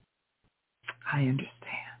 I understand.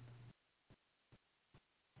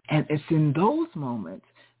 And it's in those moments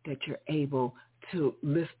that you're able to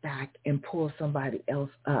lift back and pull somebody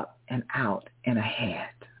else up and out and ahead.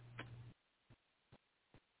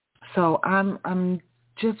 So I'm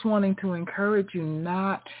just wanting to encourage you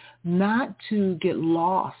not to get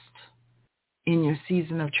lost in your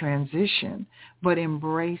season of transition, but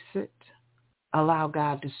embrace it. Allow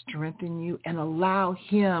God to strengthen you and allow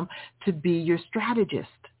him to be your strategist.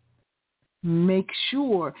 Make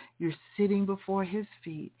sure you're sitting before his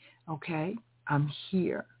feet. Okay, I'm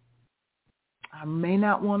here. I may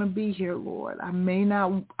not want to be here, Lord. I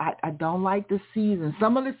don't like the season.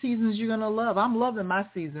 Some of the seasons you're going to love. I'm loving my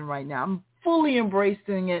season right now. I'm fully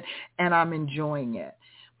embracing it and I'm enjoying it.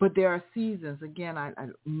 But there are seasons, again, I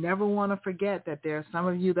never want to forget that there are some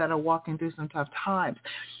of you that are walking through some tough times.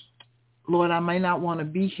 Lord, I may not want to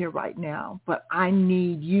be here right now, but I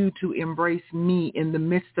need you to embrace me in the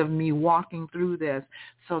midst of me walking through this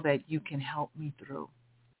so that you can help me through,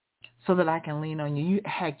 so that I can lean on you.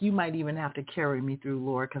 Heck, you might even have to carry me through,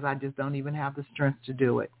 Lord, because I just don't even have the strength to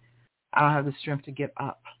do it. I don't have the strength to get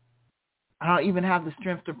up. I don't even have the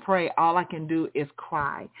strength to pray. All I can do is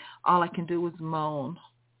cry. All I can do is moan.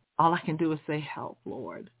 All I can do is say, help,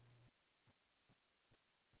 Lord.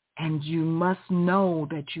 And you must know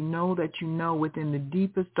that you know that you know within the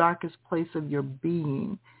deepest, darkest place of your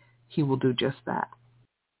being, he will do just that.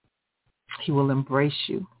 He will embrace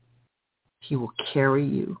you. He will carry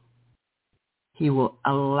you. He will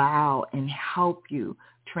allow and help you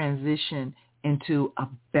transition into a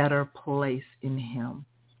better place in him,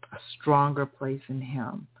 a stronger place in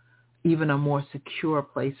him, even a more secure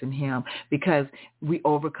place in him, because we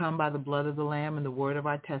overcome by the blood of the Lamb and the word of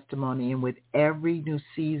our testimony. And with every new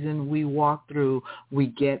season we walk through, we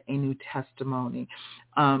get a new testimony.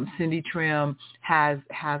 Cindy Trim has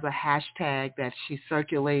a hashtag that she's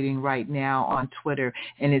circulating right now on Twitter,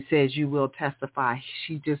 and it says "You will testify."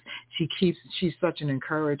 She's such an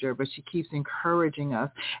encourager, but she keeps encouraging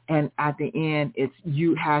us. And at the end, it's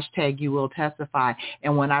 #You will testify.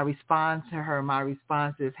 And when I respond to her, my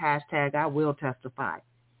response is #I will testify.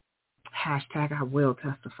 #I will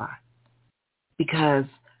testify. Because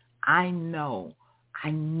I know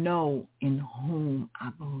in whom I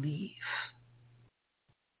believe.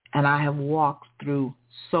 And I have walked through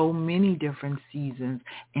so many different seasons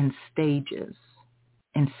and stages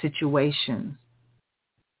and situations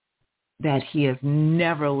that he has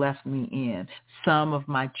never left me in. Some of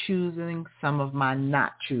my choosing, some of my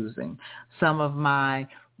not choosing, some of my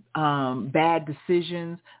bad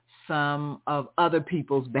decisions, some of other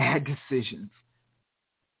people's bad decisions.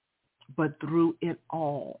 But through it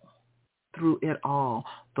all,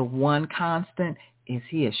 the one constant is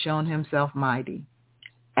he has shown himself mighty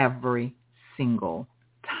every single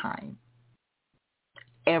time.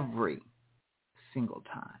 Every single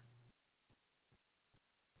time.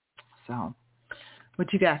 So,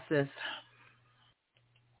 what you got, sis?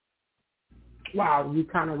 Wow, you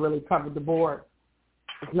kind of really covered the board.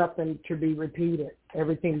 There's nothing to be repeated.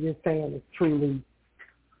 Everything you're saying is truly,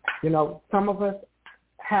 some of us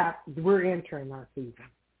we're entering our season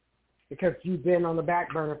because you've been on the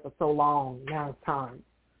back burner for so long. Now it's time.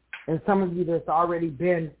 And some of you that's already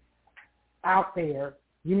been out there,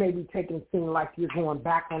 you may be taking it seem like you're going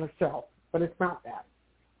back on the shelf, but it's not that.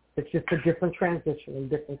 It's just a different transition, a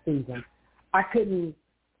different season. I couldn't,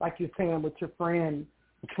 like you're saying with your friend,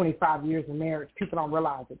 25 years of marriage, people don't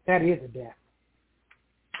realize it. That is a death.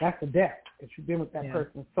 That's a death because you've been with that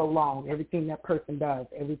person so long. Everything that person does,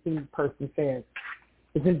 everything the person says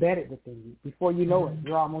is embedded within you. Before you know it,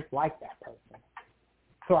 you're almost like that person.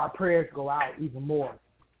 So our prayers go out even more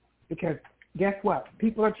because guess what?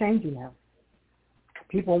 People are changing now.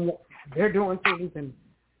 People, they're doing things and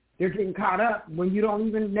they're getting caught up when you don't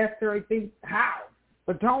even necessarily think how.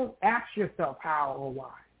 But don't ask yourself how or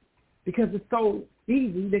why because it's so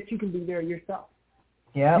easy that you can be there yourself.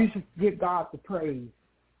 Yeah. You should give God the praise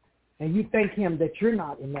and you thank him that you're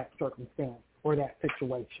not in that circumstance or that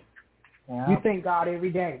situation. Yeah. You thank God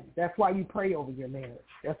every day. That's why you pray over your marriage.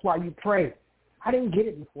 That's why you pray. I didn't get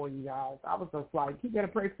it before, you guys. I was just like, you got to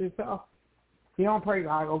pray for yourself. You don't pray,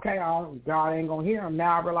 God, okay, God ain't going to hear him.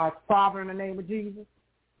 Now I realize, Father, in the name of Jesus,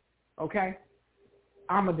 okay,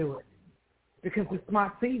 I'm going to do it because it's my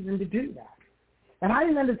season to do that. And I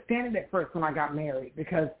didn't understand it at first when I got married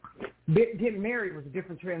because getting married was a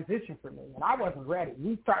different transition for me, and I wasn't ready.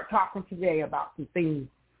 We start talking today about some things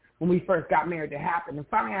when we first got married that happened, and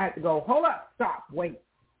finally I had to go, hold up, stop, wait.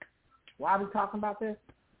 Why are we talking about this?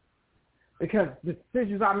 Because the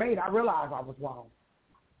decisions I made, I realized I was wrong.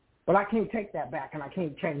 But I can't take that back, and I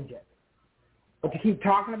can't change it. But to keep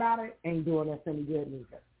talking about it ain't doing us any good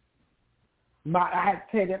either. I had to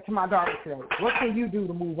say that to my daughter today. What can you do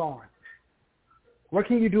to move on? What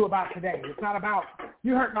can you do about today? It's not about,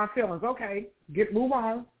 you hurt my feelings. Okay, move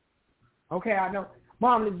on. Okay, I know.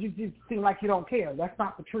 Mom, you just seem like you don't care. That's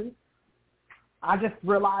not the truth. I just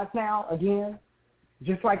realized now, again,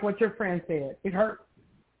 just like what your friend said, it hurt.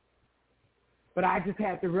 But I just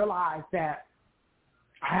had to realize that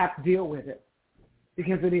I have to deal with it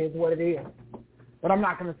because it is what it is. But I'm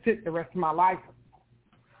not going to sit the rest of my life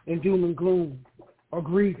in doom and gloom or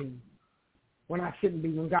grieving when I shouldn't be,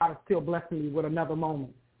 when God is still blessing me with another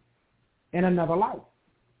moment and another life.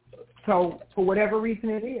 So for whatever reason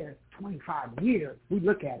it is, 25 years, we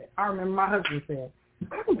look at it. I remember my husband said,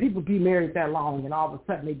 how can people be married that long and all of a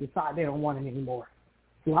sudden they decide they don't want it anymore?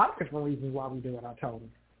 There's a lot of different reasons why we do it, I told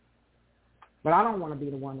him. But I don't want to be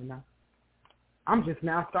the one to know. I'm just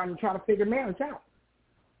now starting to try to figure marriage out.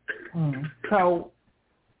 So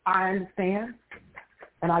I understand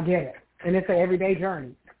and I get it. And it's an everyday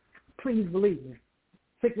journey. Please believe me.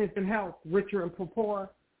 Sickness and health, richer and poor,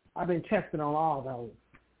 I've been tested on all those.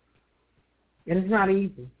 And it's not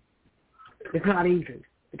easy. It's not easy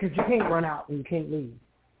because you can't run out and you can't leave.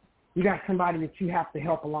 You got somebody that you have to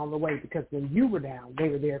help along the way because when you were down, they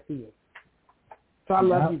were there for you. So I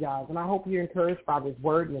love you guys, and I hope you're encouraged by this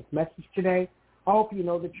word and this message today. I hope you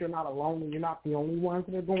know that you're not alone and you're not the only ones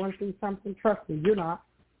that are going through something. Trust me, you're not.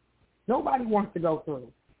 Nobody wants to go through.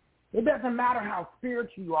 It doesn't matter how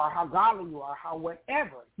spiritual you are, how godly you are, how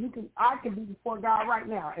whatever. I can be before God right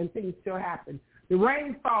now, and things still happen. The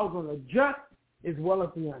rain falls on the just as well as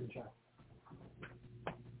the unjust.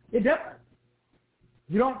 It does.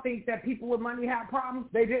 You don't think that people with money have problems?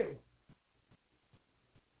 They do.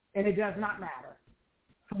 And it does not matter.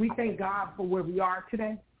 So we thank God for where we are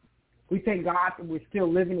today. We thank God that we're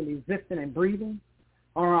still living and existing and breathing.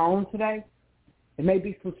 on our own today. There may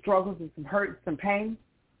be some struggles and some hurt and some pain.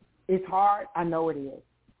 It's hard. I know it is.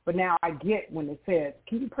 But now I get when it says,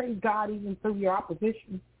 can you praise God even through your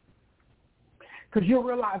opposition? Because you'll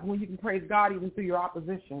realize when you can praise God even through your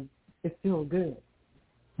opposition, it's still good.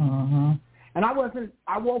 Mm-hmm. And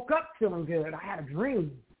I woke up feeling good. I had a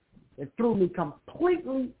dream that threw me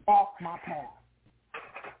completely off my path.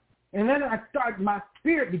 And then my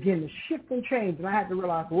spirit began to shift and change, and I had to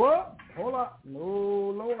realize, whoa, hold up. No,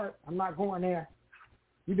 Lord, I'm not going there.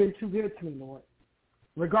 You've been too good to me, Lord.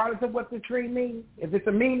 Regardless of what this dream means, if it's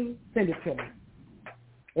a meaning, send it to me.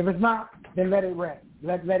 If it's not, then let it rest.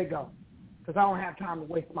 Let it go. Because I don't have time to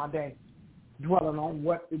waste my day dwelling on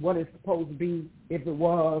what it's supposed to be, if it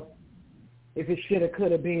was, if it should have,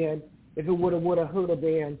 could have been, if it would have, would have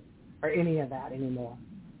been, or any of that anymore.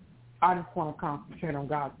 I just want to concentrate on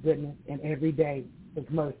God's goodness and every day, His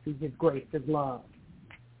mercy, His grace, His love.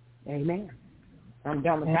 Amen. I'm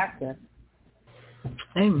done with that then.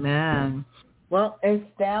 Amen. Well, it's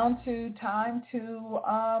down to time to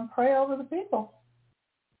pray over the people.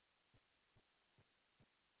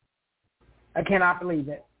 I cannot believe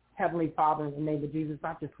it. Heavenly Father, in the name of Jesus,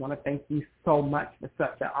 I just want to thank you so much for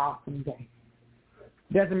such an awesome day.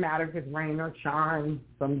 Doesn't matter if it's rain or shine,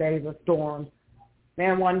 some days are storms.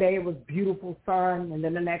 Man, one day it was beautiful sun, and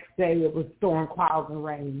then the next day it was storm, clouds, and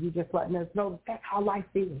rain. You just letting us know that's how life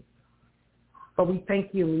is. But we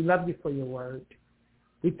thank you and we love you for your word.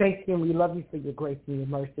 We thank you and we love you for your grace and your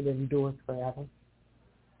mercy that endures forever.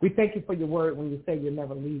 We thank you for your word when you say you'll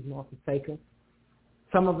never leave nor forsake us.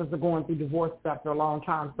 Some of us are going through divorce after a long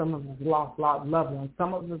time. Some of us have lost a lot of loved ones.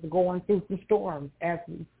 Some of us are going through some storms as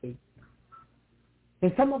we speak.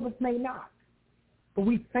 And some of us may not. But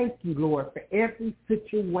we thank you, Lord, for every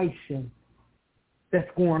situation that's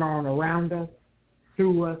going on around us,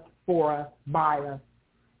 through us, for us, by us,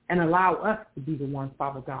 and allow us to be the one,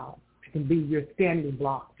 Father God, to can be your standing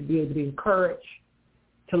block, to be able to encourage,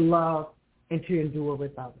 to love, and to endure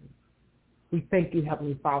with others. We thank you,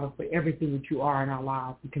 Heavenly Father, for everything that you are in our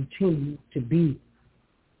lives and continue to be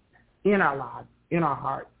in our lives, in our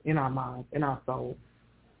hearts, in our minds, in our souls.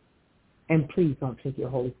 And please don't take your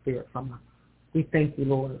Holy Spirit from us. We thank you,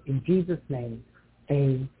 Lord. In Jesus' name,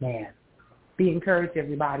 amen. Be encouraged,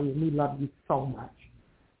 everybody, and we love you so much.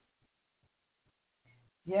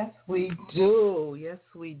 Yes, we do. Yes,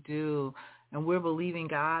 we do. And we're believing,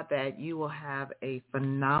 God, that you will have a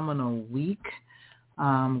phenomenal week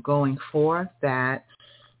going forth, that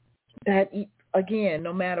again,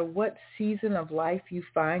 no matter what season of life you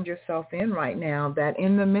find yourself in right now, that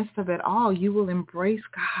in the midst of it all, you will embrace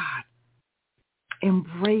God.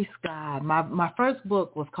 Embrace God. My first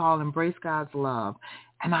book was called Embrace God's Love,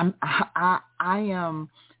 and I am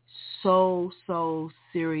so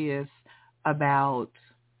serious about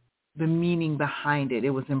the meaning behind it. It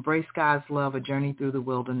was Embrace God's Love, A Journey Through the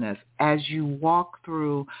Wilderness. As you walk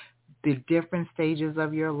through the different stages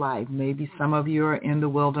of your life, maybe some of you are in the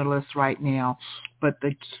wilderness right now, but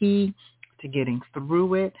the key to getting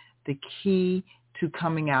through it, the key to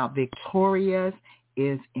coming out victorious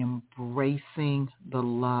is embracing the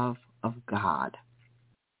love of God.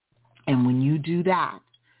 And when you do that,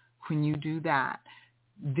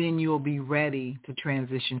 then you'll be ready to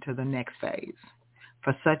transition to the next phase.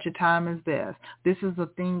 For such a time as this. This is a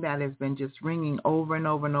thing that has been just ringing over and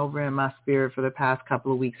over and over in my spirit for the past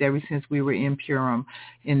couple of weeks, ever since we were in Purim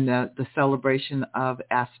in the celebration of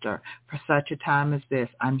Esther. For such a time as this.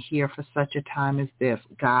 I'm here for such a time as this.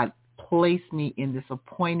 God placed me in this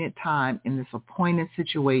appointed time, in this appointed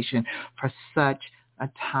situation for such a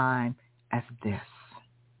time as this.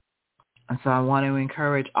 And so I want to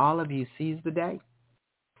encourage all of you, seize the day.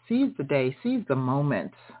 Seize the day. Seize the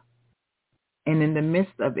moments. And in the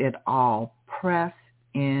midst of it all, press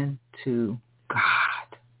into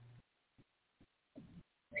God.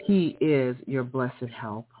 He is your blessed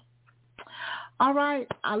help. All right.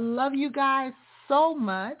 I love you guys so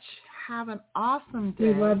much. Have an awesome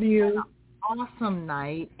day. We love you. An awesome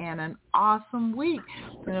night and an awesome week.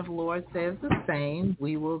 And if the Lord says the same,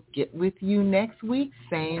 we will get with you next week.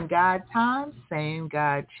 Same God time, same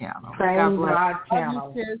God channel. Same God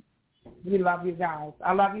channel. We love you guys.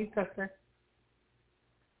 I love you, sister.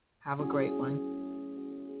 Have a great one.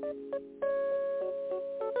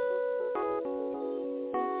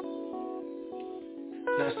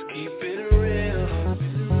 Let's keep it real.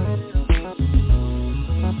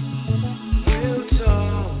 Real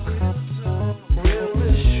talk. Real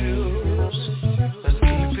issues. Let's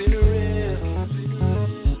keep it real.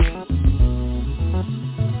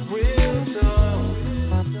 Real talk.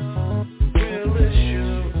 Real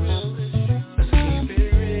issues. Let's keep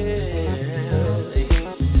it real.